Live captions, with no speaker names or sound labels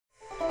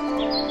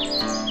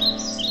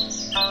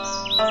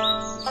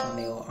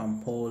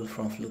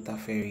from Flutter.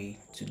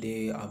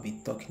 Today I'll be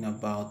talking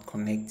about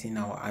connecting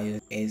our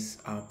iOS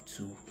app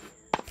to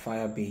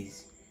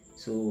Firebase.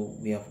 So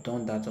we have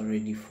done that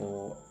already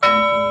for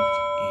Android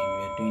and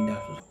we are doing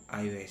that with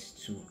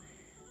iOS too.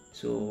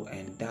 So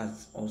and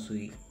that's also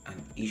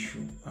an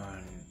issue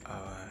on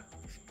our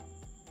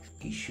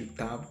issue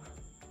tab,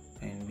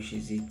 and which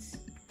is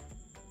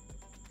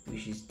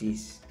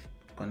this: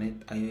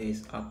 connect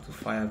iOS app to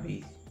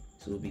Firebase.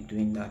 So we'll be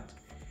doing that.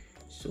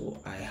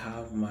 So I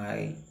have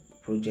my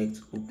project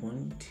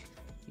opened.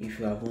 If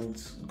you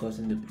haven't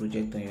gotten the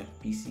project on your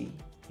PC,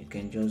 you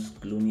can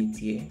just clone it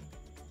here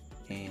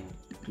and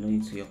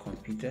clone it to your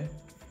computer.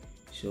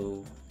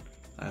 So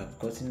I've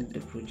gotten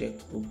the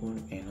project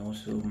open and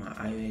also my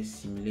iOS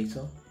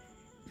simulator.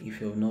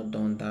 If you have not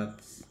done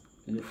that,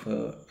 look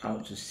for how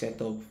to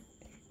set up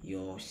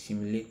your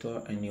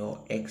simulator and your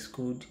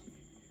Xcode.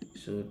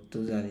 So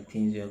those are the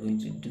things you are going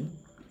to do,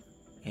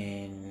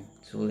 and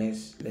so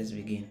let's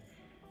begin.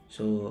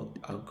 So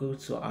I'll go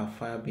to our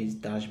Firebase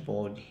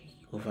dashboard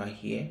over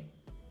here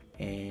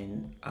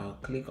and I'll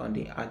click on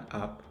the add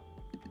app.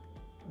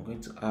 I'm going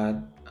to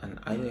add an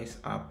iOS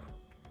app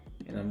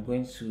and I'm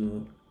going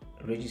to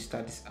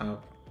register this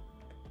app.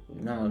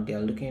 Now they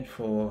are looking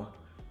for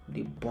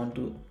the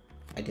bundle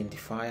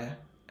identifier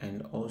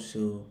and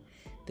also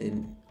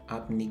the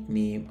app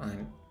nickname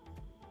and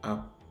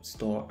app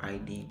store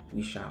ID,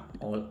 which are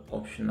all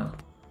optional.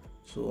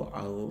 So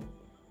I'll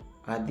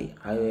add the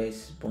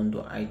iOS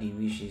bundle ID,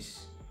 which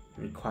is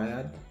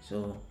required.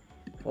 So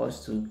for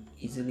us to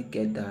easily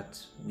get that,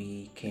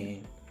 we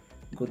can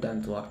go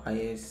down to our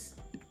iOS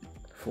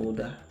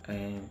folder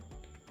and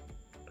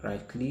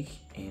right click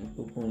and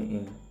open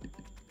in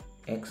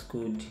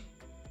Xcode.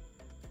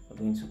 We're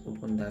going to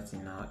open that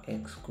in our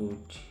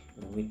Xcode.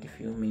 We'll wait a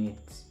few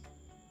minutes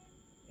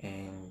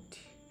and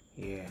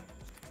here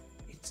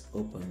it's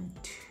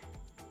opened.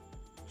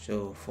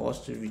 So for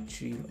us to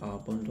retrieve our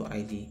bundle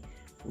ID,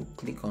 we'll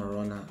click on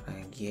runner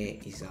and here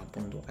is our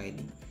bundle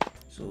ID.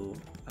 So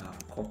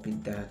I've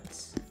copied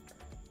that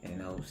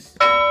and I'll put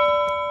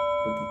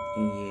it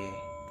in here.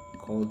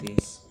 Call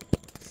this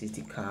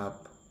city cab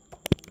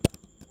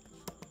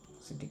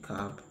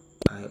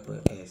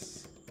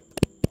iOS.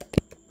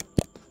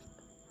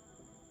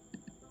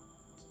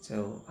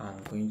 So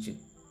I'm going to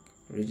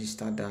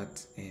register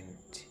that and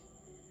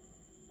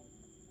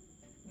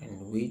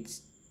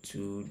wait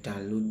to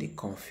download the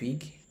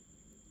config,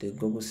 the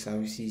Google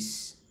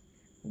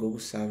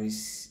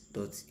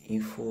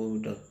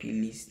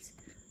service.info.plist.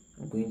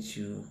 I'm going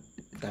to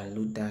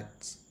download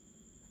that.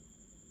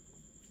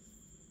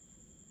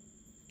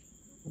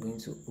 I'm going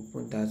to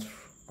open that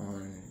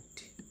on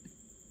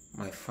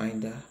my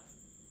Finder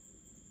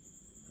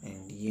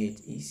and here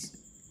it is.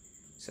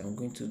 So I'm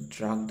going to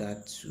drag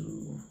that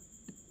to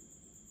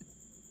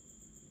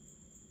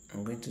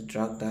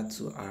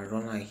our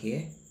runner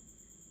here.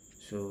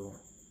 So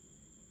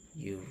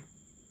you've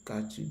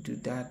got to do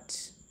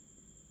that.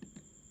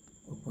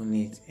 Open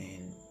it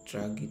and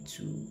drag it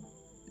to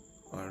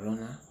our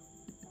runner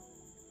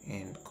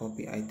and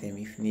copy item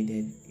if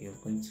needed. You're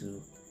going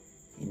to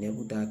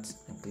enable that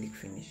and click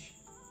finish.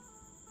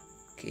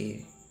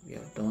 Okay, we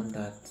have done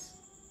that,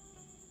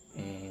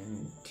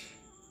 and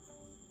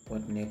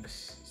what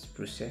next is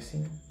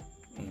processing,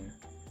 and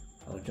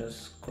I'll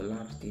just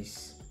collapse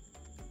this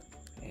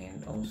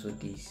and also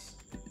this,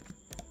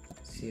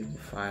 save the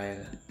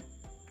file,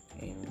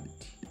 and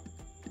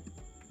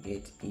here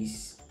it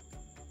is.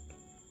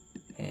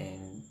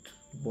 And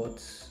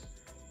what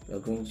we're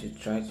going to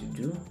try to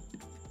do,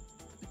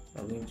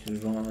 we're going to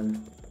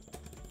run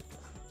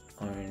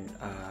on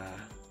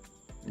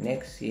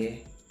next here.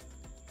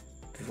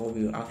 Before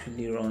we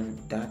actually run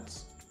that,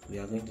 we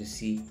are going to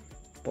see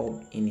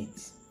pub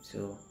init.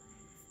 So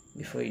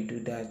before you do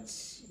that,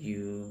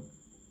 you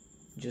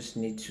just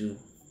need to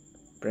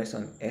press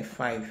on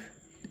F5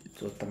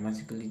 to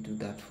automatically do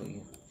that for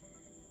you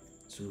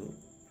to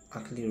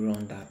actually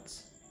run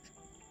that.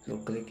 So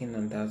clicking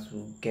on that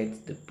will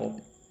get the pub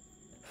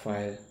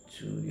file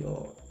to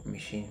your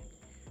machine.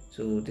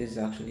 So this is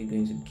actually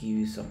going to give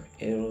you some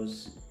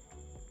errors.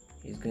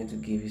 It's going to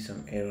give you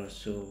some errors,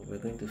 so we're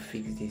going to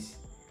fix this.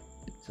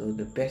 So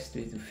the best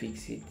way to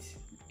fix it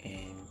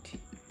and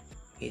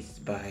is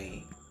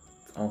by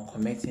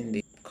uncommenting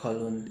the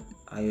colon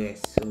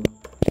iOS. So I'm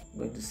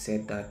going to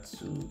set that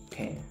to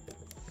 10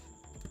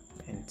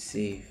 and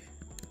save,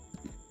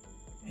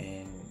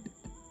 and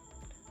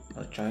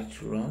I'll try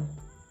to run.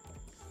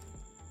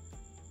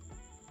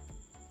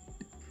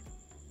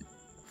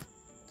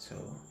 So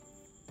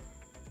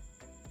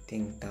I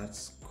think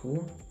that's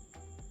cool.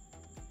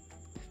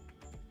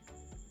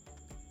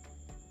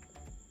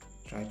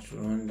 Try to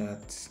run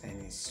that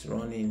and it's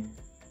running,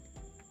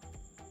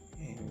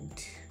 and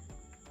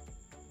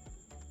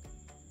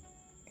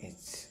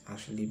it's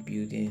actually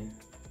building.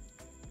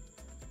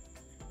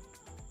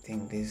 I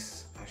think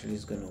this actually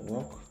is going to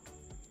work.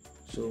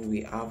 So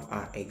we have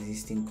our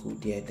existing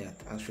code there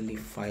that actually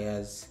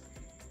fires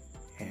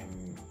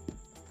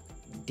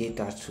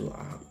data to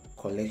our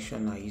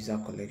collection, our user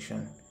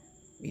collection,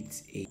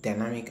 with a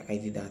dynamic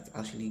ID that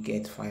actually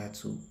gets fired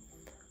to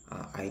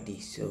our ID.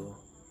 So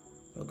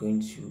we're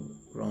going to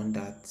run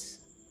that,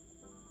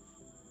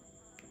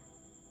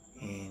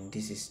 and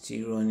this is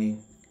still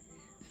running.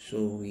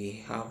 So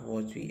we have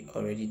what we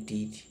already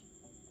did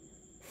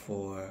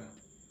for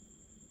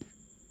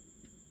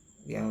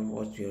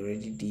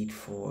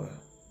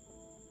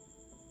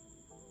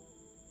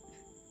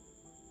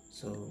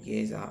so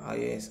here's our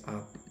iOS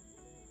app.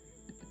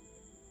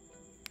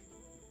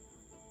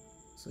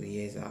 So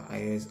here's our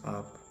iOS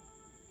app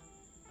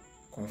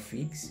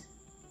configs.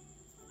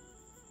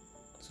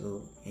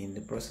 So in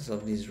the process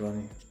of this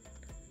running,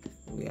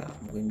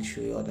 I'm going to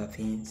show you other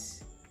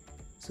things.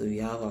 So we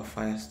have our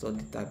firestore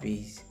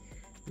database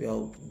where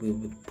we'll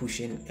be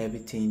pushing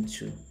everything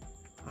to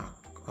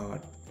our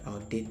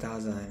data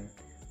and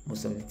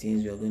most of the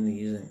things we are going to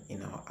use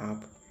in our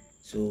app.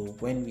 So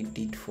when we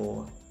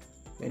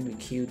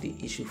killed the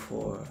issue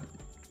for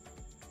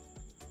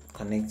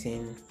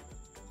connecting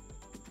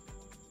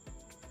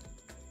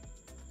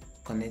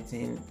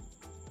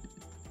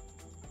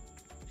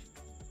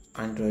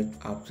Android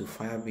app to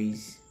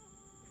Firebase,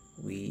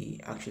 we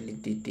actually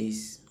did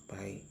this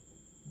by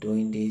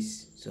doing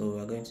this. So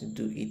we're going to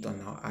do it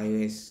on our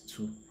iOS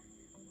too,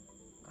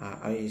 our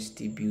iOS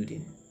still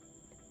building.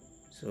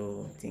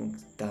 So I think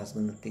that's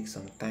going to take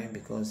some time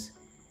because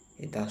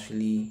it's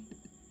actually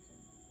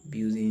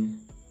building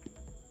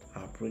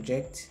our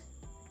project.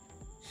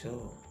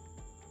 So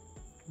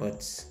but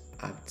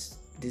this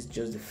is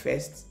just the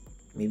first.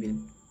 Maybe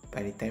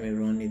by the time we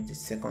run it the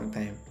second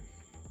time,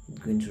 it's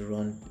going to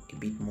run a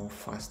bit more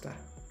faster.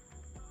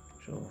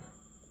 So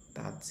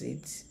that's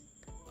it.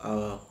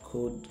 Our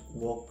code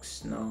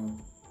works now.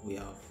 We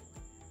have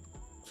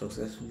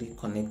successfully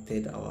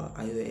connected our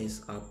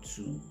iOS app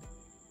to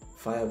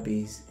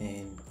Firebase,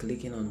 and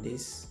clicking on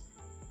this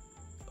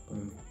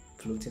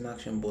floating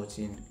action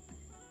button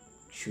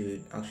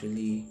should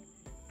actually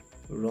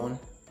run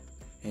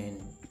and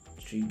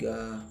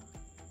trigger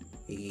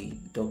a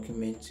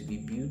document to be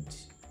built,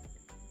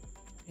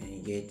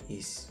 and here it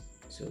is.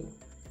 So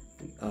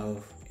we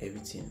have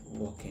everything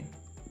working.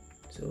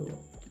 So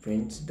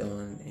print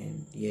done,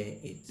 and here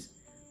it's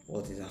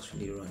what is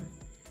actually run.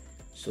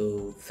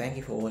 So thank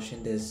you for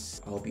watching this.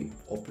 I'll be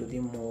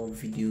uploading more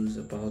videos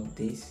about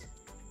this,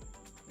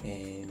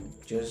 and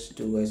just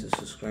do as to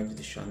subscribe to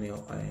the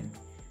channel and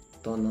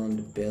turn on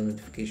the bell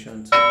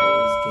notification to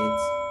always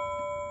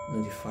get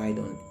notified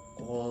on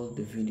all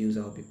the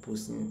videos I'll be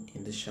posting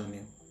in the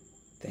channel.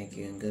 Thank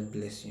you and God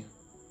bless you.